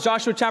other gods.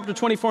 Joshua chapter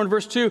 24 and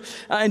verse 2,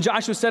 and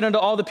Joshua said unto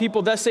all the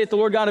people, thus saith the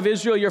Lord God of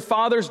Israel, your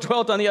fathers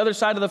dwelt on the other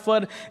side of the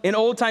flood in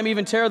old time,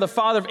 even Terah, the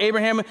father of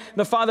Abraham,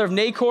 the father of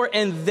Nahor,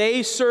 and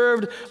they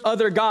served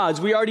other gods.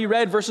 We already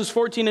read verses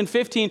 14 and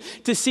 15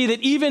 to see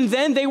that even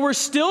then they were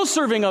still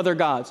serving other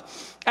gods.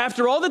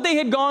 After all that they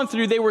had gone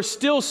through, they were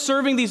still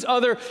serving these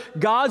other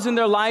gods in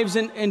their lives,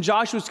 and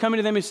Joshua's coming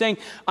to them and saying,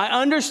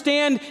 I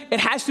understand it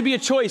has to be a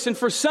choice, and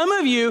for some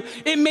of you,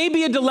 it may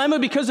be a dilemma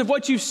because of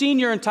what you've seen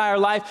your entire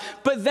life,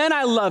 but then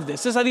I love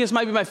this. I think this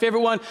might be my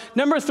favorite one.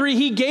 Number 3,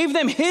 he gave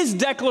them his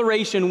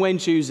declaration when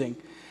choosing.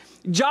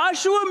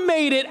 Joshua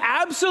made it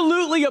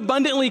absolutely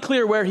abundantly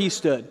clear where he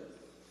stood.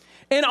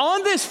 And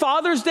on this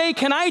Father's Day,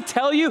 can I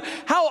tell you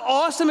how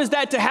awesome is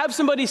that to have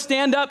somebody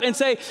stand up and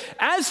say,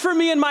 as for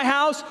me and my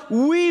house,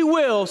 we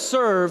will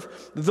serve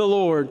the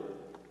Lord.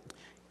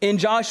 In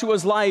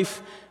Joshua's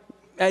life,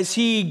 as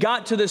he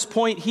got to this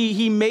point,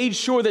 he made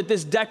sure that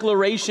this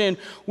declaration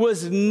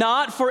was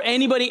not for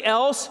anybody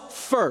else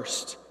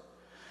first.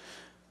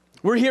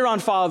 We're here on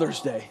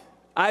Father's Day.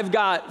 I've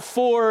got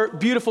 4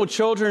 beautiful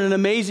children, an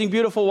amazing,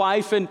 beautiful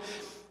wife, and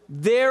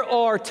there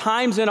are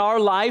times in our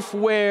life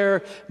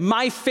where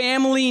my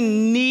family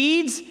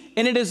needs,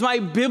 and it is my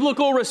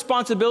biblical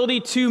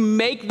responsibility to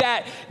make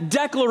that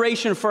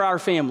declaration for our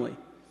family.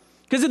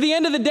 Because at the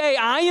end of the day,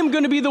 I am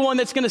going to be the one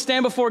that's going to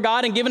stand before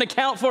God and give an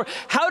account for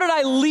how did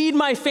I lead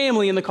my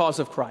family in the cause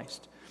of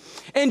Christ.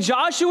 And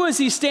Joshua, as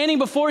he's standing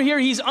before here,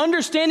 he's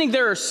understanding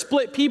there are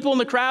split people in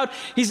the crowd.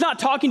 He's not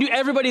talking to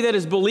everybody that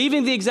is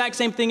believing the exact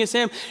same thing as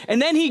him.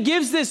 And then he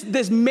gives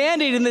this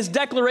mandate and this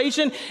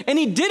declaration, and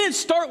he didn't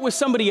start with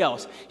somebody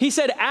else. He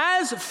said,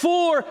 as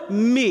for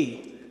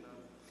me.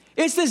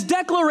 It's this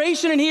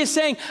declaration, and he is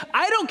saying,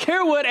 I don't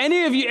care what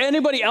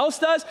anybody else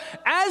does.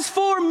 As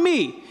for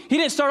me. He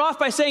didn't start off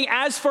by saying,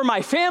 as for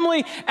my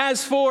family,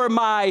 as for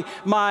my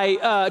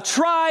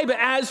tribe,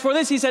 as for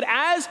this. He said,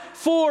 as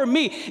for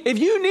me. If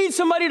you need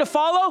somebody to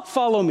follow,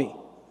 follow me.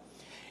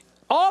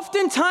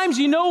 Oftentimes,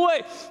 you know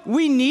what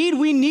we need?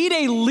 We need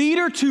a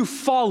leader to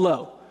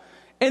follow.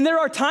 And there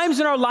are times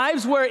in our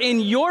lives where in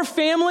your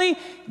family,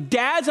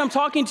 dads, I'm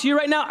talking to you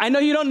right now. I know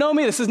you don't know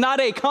me. This is not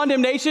a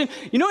condemnation.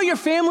 You know what your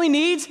family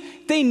needs?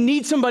 They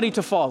need somebody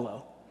to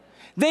follow.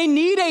 They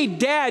need a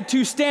dad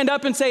to stand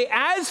up and say,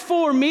 as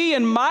for me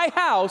and my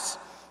house,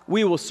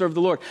 we will serve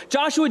the Lord.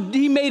 Joshua,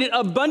 he made it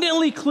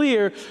abundantly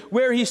clear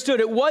where he stood.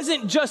 It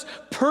wasn't just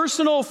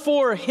personal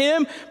for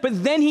him,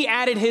 but then he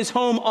added his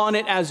home on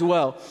it as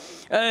well.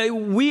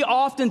 We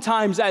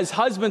oftentimes, as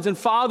husbands and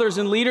fathers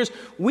and leaders,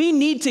 we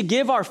need to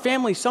give our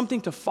family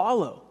something to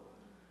follow.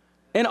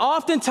 And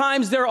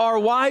oftentimes there are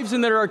wives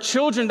and there are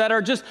children that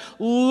are just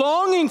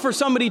longing for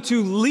somebody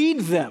to lead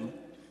them.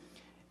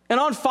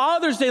 And on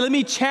Father's Day, let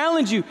me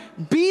challenge you,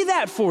 be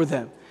that for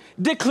them.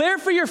 Declare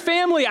for your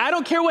family. I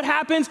don't care what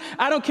happens.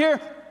 I don't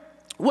care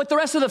what the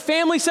rest of the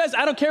family says.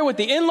 I don't care what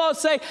the in-laws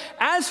say.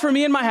 As for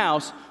me and my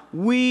house,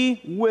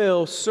 we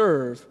will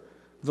serve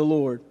the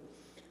Lord.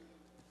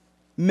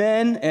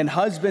 Men and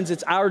husbands,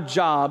 it's our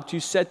job to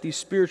set the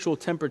spiritual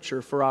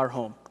temperature for our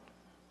home.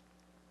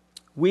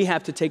 We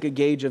have to take a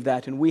gauge of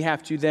that, and we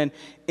have to then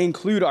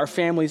include our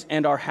families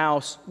and our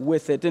house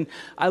with it. And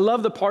I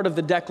love the part of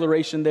the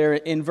declaration there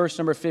in verse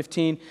number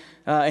 15.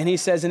 And he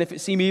says, and if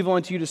it seem evil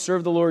unto you to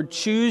serve the Lord,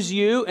 choose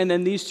you, and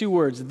then these 2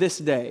 words, this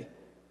day.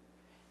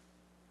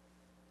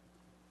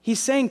 He's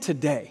saying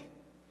today.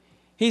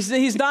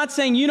 He's not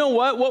saying, you know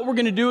what we're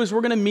going to do is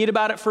we're going to meet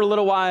about it for a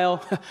little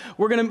while.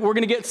 We're going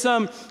to get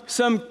some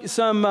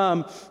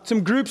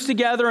groups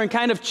together and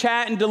kind of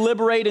chat and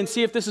deliberate and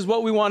see if this is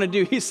what we want to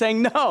do. He's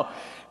saying, no,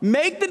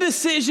 make the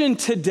decision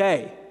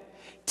today.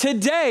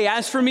 Today,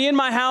 as for me and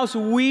my house,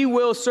 we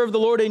will serve the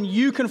Lord, and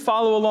you can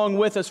follow along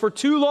with us. For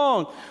too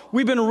long,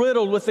 we've been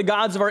riddled with the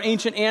gods of our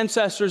ancient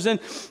ancestors. And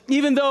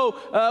even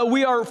though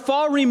we are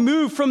far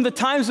removed from the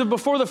times of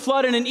before the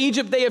flood and in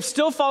Egypt, they have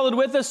still followed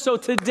with us. So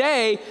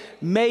today,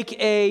 make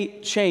a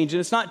change.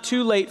 And it's not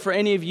too late for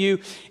any of you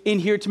in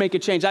here to make a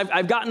change. I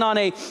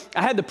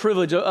had the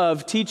privilege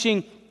of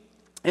teaching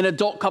an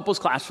adult couples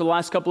class for the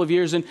last couple of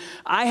years. And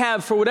I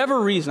have, for whatever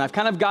reason, I've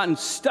kind of gotten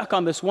stuck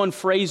on this one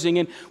phrasing.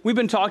 And we've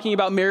been talking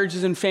about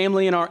marriages and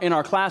family in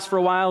our class for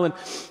a while. And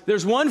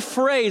there's one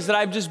phrase that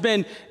I've just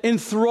been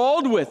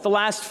enthralled with the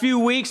last few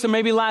weeks or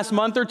maybe last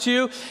month or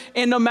two.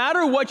 And no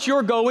matter what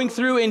you're going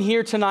through in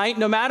here tonight,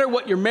 no matter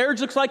what your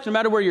marriage looks like, no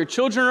matter where your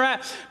children are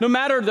at, no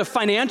matter the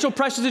financial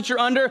pressures that you're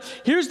under,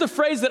 here's the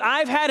phrase that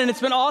I've had, and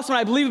it's been awesome, and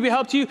I believe it will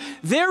help you.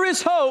 There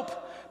is hope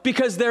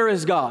because there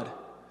is God.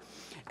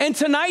 And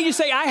tonight you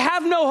say, I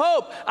have no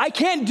hope. I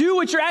can't do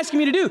what you're asking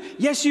me to do.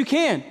 Yes, you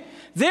can.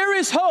 There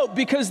is hope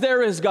because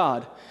there is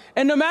God.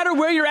 And no matter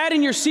where you're at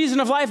in your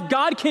season of life,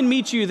 God can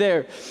meet you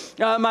there.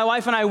 My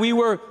wife and I,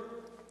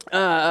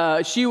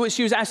 she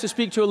was asked to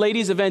speak to a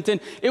ladies' event, and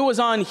it was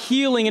on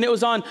healing, and it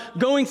was on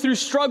going through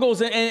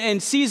struggles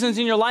and seasons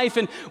in your life.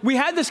 And we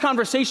had this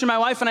conversation, my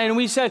wife and I, and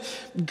we said,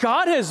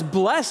 God has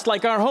blessed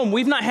like our home.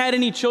 We've not had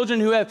any children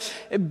who have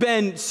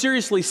been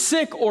seriously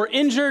sick or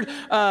injured.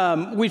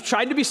 We've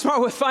tried to be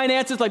smart with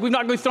finances. Like, we've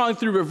not gone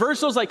through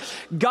reversals. Like,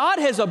 God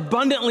has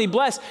abundantly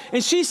blessed.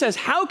 And she says,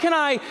 how can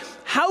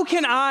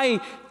I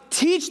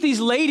teach these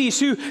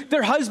ladies who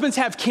their husbands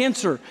have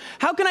cancer?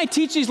 How can I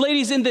teach these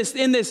ladies in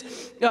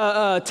this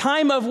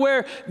time of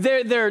where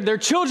their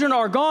children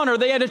are gone, or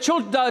they had a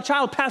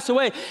child pass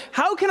away?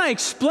 How can I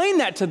explain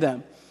that to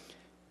them?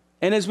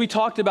 And as we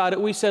talked about it,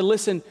 we said,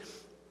 listen,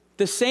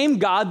 the same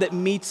God that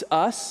meets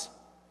us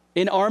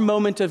in our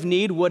moment of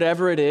need,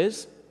 whatever it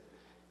is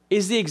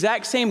the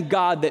exact same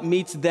God that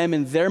meets them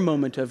in their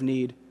moment of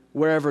need,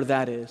 wherever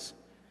that is.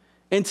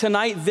 And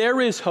tonight,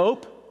 there is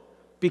hope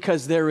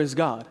because there is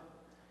God.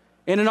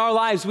 And in our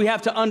lives, we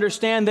have to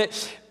understand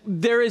that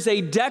there is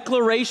a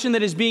declaration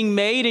that is being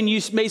made, and you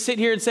may sit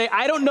here and say,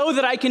 I don't know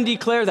that I can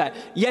declare that.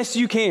 Yes,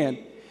 you can.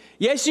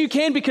 Yes, you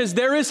can, because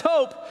there is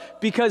hope,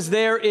 because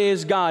there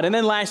is God. And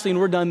then lastly, and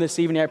we're done this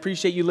evening, I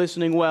appreciate you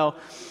listening well.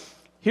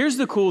 Here's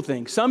the cool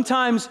thing.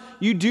 Sometimes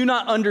you do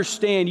not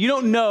understand. You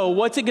don't know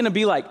what's it going to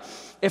be like.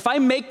 If I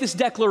make this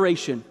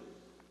declaration,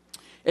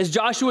 as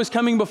Joshua is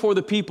coming before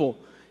the people,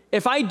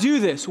 if I do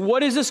this,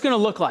 what is this going to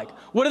look like?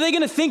 What are they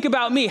going to think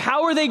about me?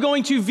 How are they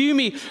going to view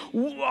me?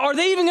 Are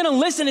they even going to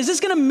listen? Is this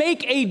going to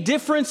make a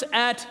difference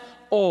at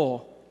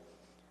all?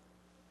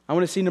 I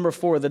want to see number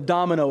 4, the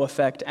domino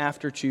effect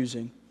after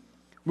choosing.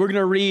 We're going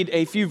to read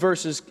a few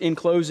verses in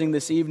closing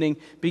this evening,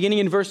 beginning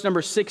in verse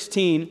number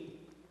 16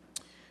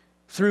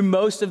 through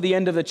most of the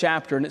end of the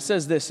chapter. And it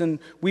says this, and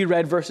we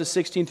read verses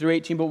 16 through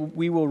 18, but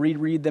we will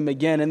reread them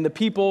again. And the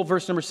people,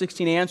 verse number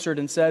 16, answered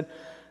and said,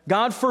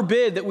 God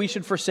forbid that we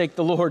should forsake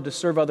the Lord to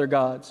serve other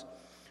gods.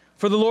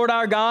 For the Lord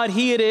our God,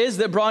 He it is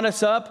that brought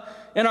us up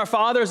and our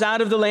fathers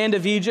out of the land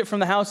of Egypt from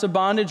the house of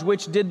bondage,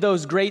 which did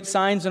those great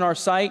signs in our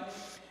sight,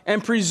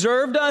 and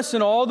preserved us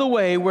in all the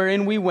way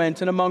wherein we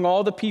went and among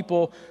all the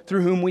people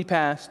through whom we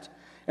passed.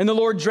 And the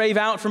Lord drave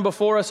out from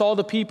before us all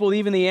the people,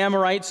 even the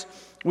Amorites,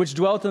 which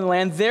dwelt in the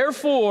land.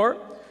 Therefore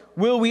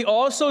will we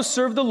also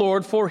serve the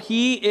Lord, for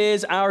He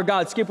is our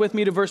God. Skip with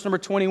me to verse number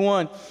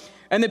 21.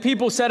 And the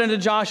people said unto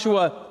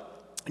Joshua,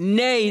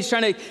 Nay. He's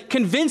trying to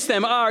convince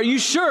them. Are you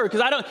sure?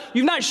 Because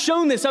you've not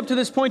shown this up to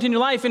this point in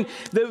your life. And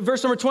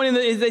verse number 20,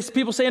 the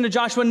people say unto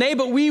Joshua, Nay,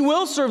 but we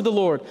will serve the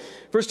Lord.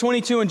 Verse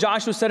 22, and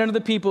Joshua said unto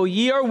the people,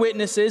 Ye are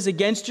witnesses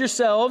against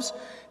yourselves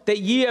that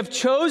ye have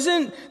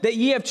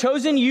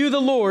chosen you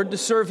the Lord to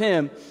serve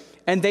Him.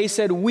 And they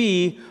said,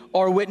 We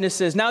are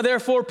witnesses. Now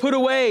therefore put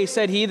away,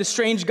 said he, the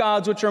strange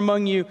gods which are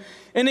among you,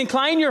 and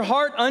incline your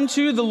heart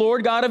unto the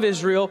Lord God of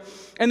Israel.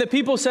 And the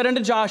people said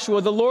unto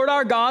Joshua, The Lord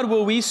our God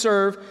will we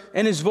serve,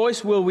 and His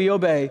voice will we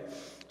obey.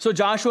 So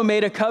Joshua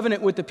made a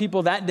covenant with the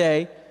people that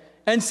day,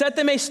 and set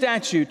them a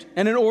statute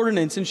and an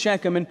ordinance in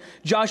Shechem. And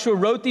Joshua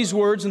wrote these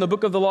words in the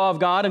book of the law of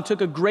God, and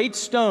took a great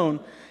stone,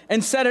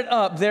 and set it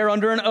up there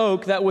under an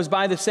oak that was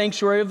by the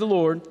sanctuary of the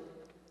Lord.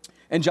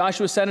 And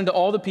Joshua said unto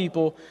all the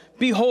people,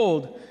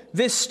 Behold,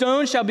 this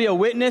stone shall be a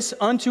witness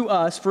unto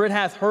us, for it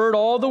hath heard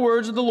all the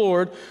words of the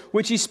Lord,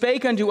 which He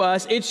spake unto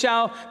us. It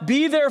shall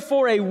be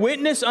therefore a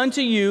witness unto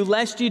you,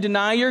 lest ye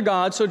deny your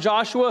God. So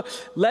Joshua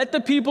let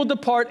the people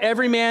depart,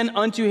 every man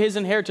unto his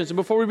inheritance. And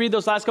before we read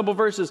those last couple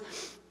verses,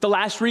 the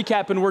last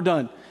recap, and we're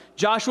done.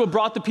 Joshua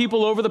brought the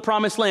people over the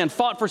promised land,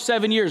 fought for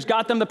 7 years,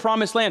 got them the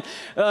promised land.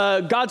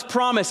 God's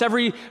promise,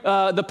 everywhere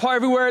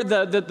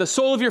the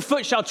sole of your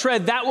foot shall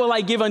tread, that will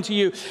I give unto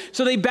you.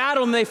 So they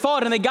battled and they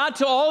fought and they got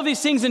to all of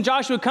these things, and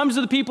Joshua comes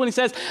to the people and he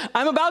says,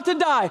 I'm about to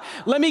die.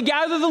 Let me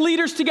gather the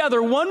leaders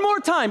together one more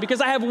time,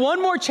 because I have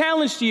one more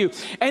challenge to you.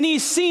 And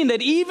he's seen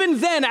that even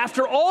then,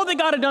 after all that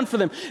God had done for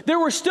them, there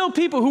were still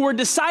people who were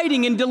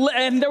deciding,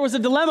 and there was a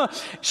dilemma.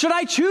 Should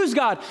I choose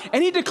God?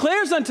 And he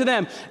declares unto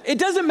them, it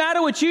doesn't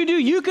matter what you do.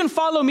 You can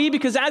follow me?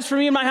 Because as for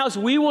me and my house,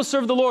 we will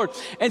serve the Lord.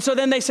 And so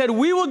then they said,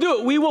 we will do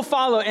it. We will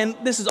follow. And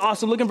this is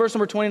awesome. Look in verse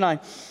number 29.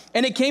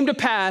 And it came to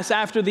pass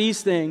after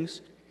these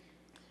things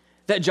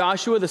that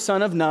Joshua, the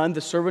son of Nun,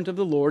 the servant of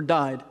the Lord,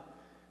 died,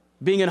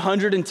 being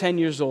 110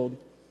 years old.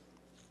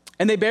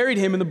 And they buried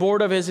him in the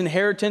border of his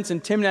inheritance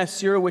in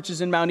Timnath-Serah, which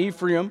is in Mount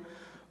Ephraim,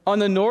 on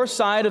the north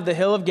side of the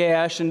hill of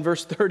Gaash, in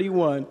verse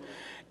 31.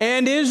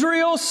 And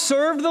Israel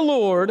served the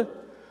Lord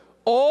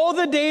all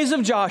the days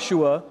of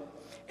Joshua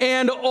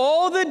and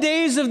all the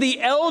days of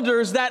the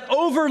elders that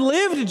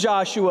overlived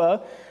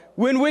Joshua,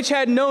 which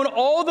had known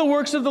all the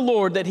works of the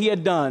Lord that he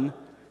had done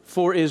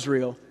for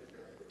Israel.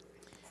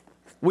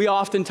 We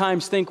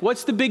oftentimes think,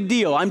 what's the big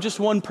deal? I'm just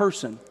one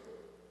person.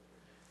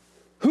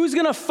 Who's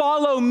going to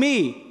follow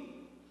me?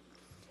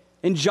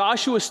 And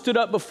Joshua stood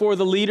up before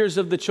the leaders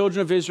of the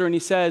children of Israel and he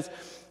says,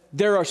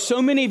 there are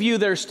so many of you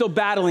that are still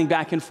battling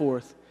back and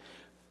forth.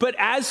 But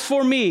as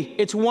for me,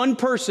 it's one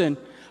person.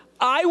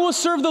 I will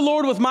serve the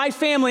Lord with my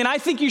family, and I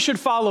think you should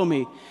follow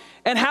me.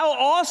 And how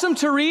awesome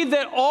to read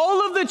that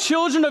all of the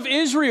children of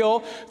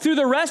Israel through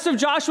the rest of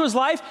Joshua's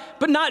life,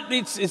 but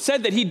it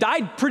said that he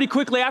died pretty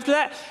quickly after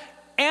that,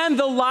 and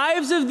the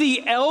lives of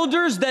the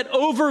elders that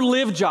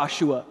overlived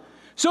Joshua.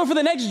 So for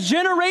the next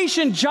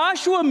generation,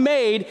 Joshua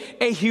made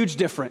a huge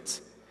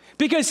difference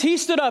because he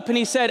stood up and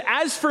he said,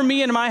 as for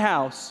me and my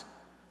house,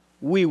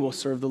 we will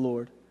serve the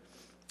Lord.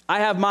 I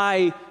have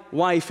my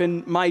wife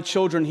and my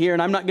children here,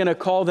 and I'm not going to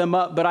call them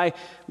up, but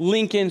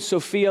Lincoln,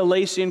 Sophia,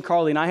 Lacey, and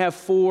Carly, and I have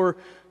 4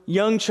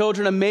 young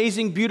children,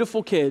 amazing,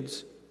 beautiful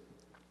kids.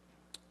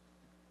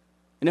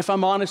 And if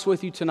I'm honest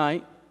with you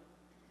tonight,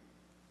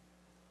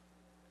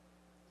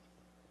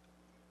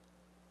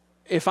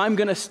 if I'm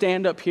going to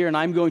stand up here and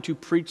I'm going to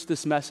preach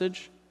this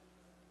message,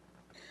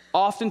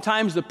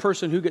 oftentimes the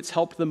person who gets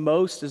helped the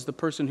most is the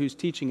person who's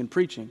teaching and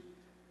preaching.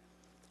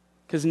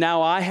 Because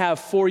now I have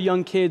 4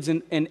 young kids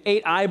and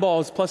 8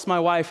 eyeballs plus my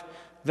wife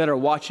that are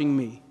watching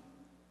me.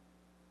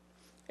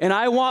 And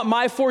I want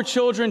my 4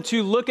 children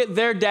to look at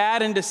their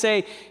dad and to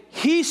say,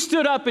 he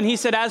stood up and he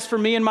said, as for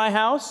me and my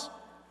house,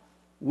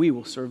 we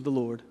will serve the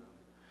Lord.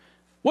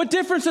 What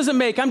difference does it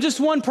make? I'm just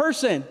one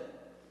person.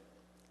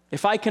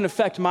 If I can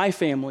affect my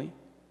family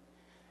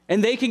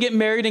and they can get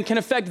married and can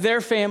affect their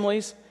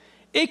families,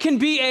 it can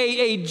be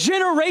a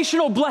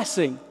generational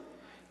blessing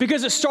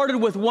because it started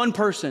with one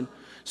person.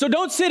 So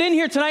don't sit in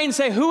here tonight and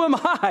say, who am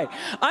I?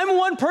 I'm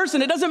one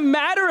person. It doesn't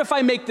matter if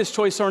I make this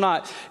choice or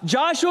not.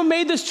 Joshua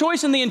made this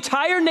choice and the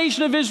entire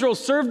nation of Israel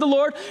served the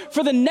Lord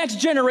for the next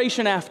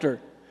generation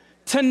after.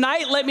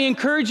 Tonight, let me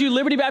encourage you,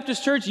 Liberty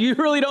Baptist Church, you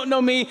really don't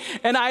know me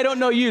and I don't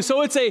know you.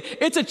 So it's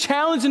a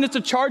challenge and it's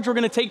a charge we're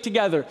going to take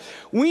together.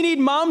 We need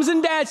moms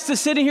and dads to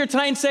sit in here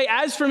tonight and say,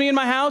 as for me and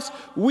my house,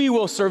 we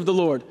will serve the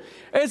Lord.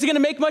 Is it going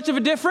to make much of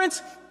a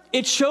difference?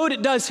 It showed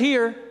it does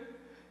here.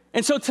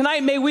 And so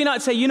tonight, may we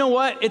not say, you know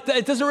what,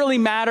 it doesn't really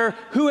matter.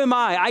 Who am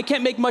I? I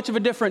can't make much of a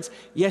difference.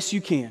 Yes,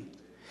 you can.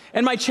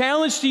 And my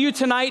challenge to you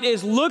tonight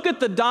is look at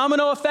the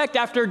domino effect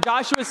after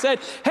Joshua said,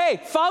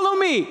 hey, follow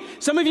me.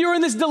 Some of you are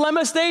in this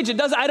dilemma stage. You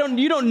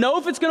don't know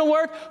if it's going to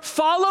work.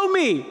 Follow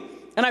me.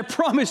 And I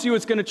promise you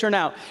it's going to turn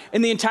out.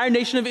 And the entire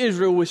nation of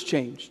Israel was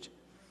changed.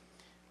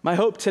 My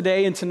hope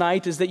today and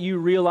tonight is that you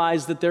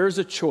realize that there is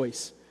a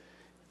choice.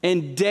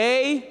 And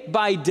day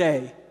by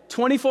day,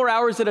 24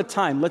 hours at a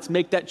time, let's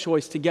make that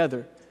choice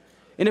together.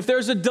 And if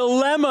there's a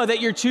dilemma that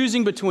you're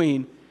choosing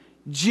between,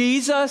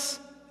 Jesus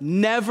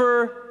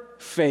never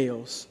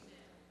fails.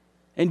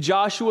 And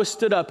Joshua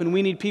stood up, and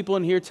we need people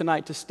in here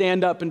tonight to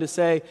stand up and to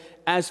say,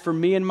 as for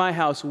me and my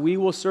house, we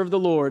will serve the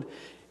Lord.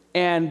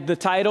 And the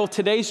title,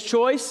 today's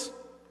choice,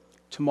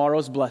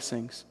 tomorrow's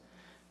blessings.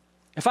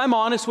 If I'm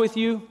honest with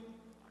you,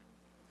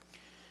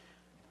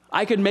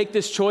 I could make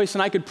this choice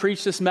and I could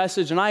preach this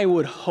message, and I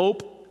would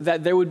hope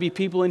that there would be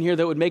people in here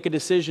that would make a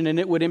decision and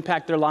it would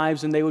impact their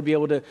lives and they would be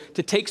able to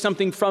take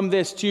something from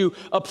this to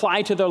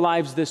apply to their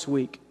lives this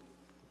week.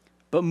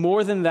 But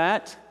more than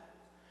that,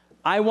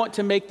 I want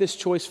to make this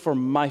choice for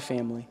my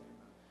family.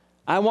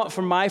 I want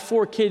for my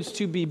 4 kids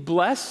to be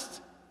blessed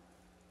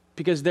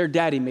because their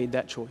daddy made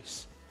that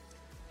choice.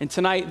 And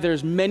tonight,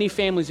 there's many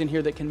families in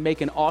here that can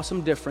make an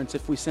awesome difference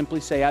if we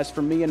simply say, as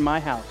for me and my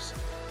house,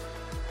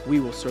 we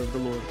will serve the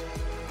Lord.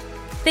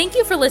 Thank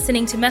you for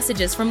listening to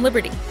Messages from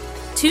Liberty.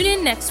 Tune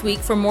in next week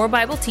for more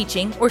Bible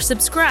teaching or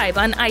subscribe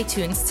on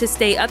iTunes to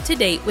stay up to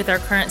date with our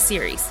current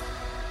series.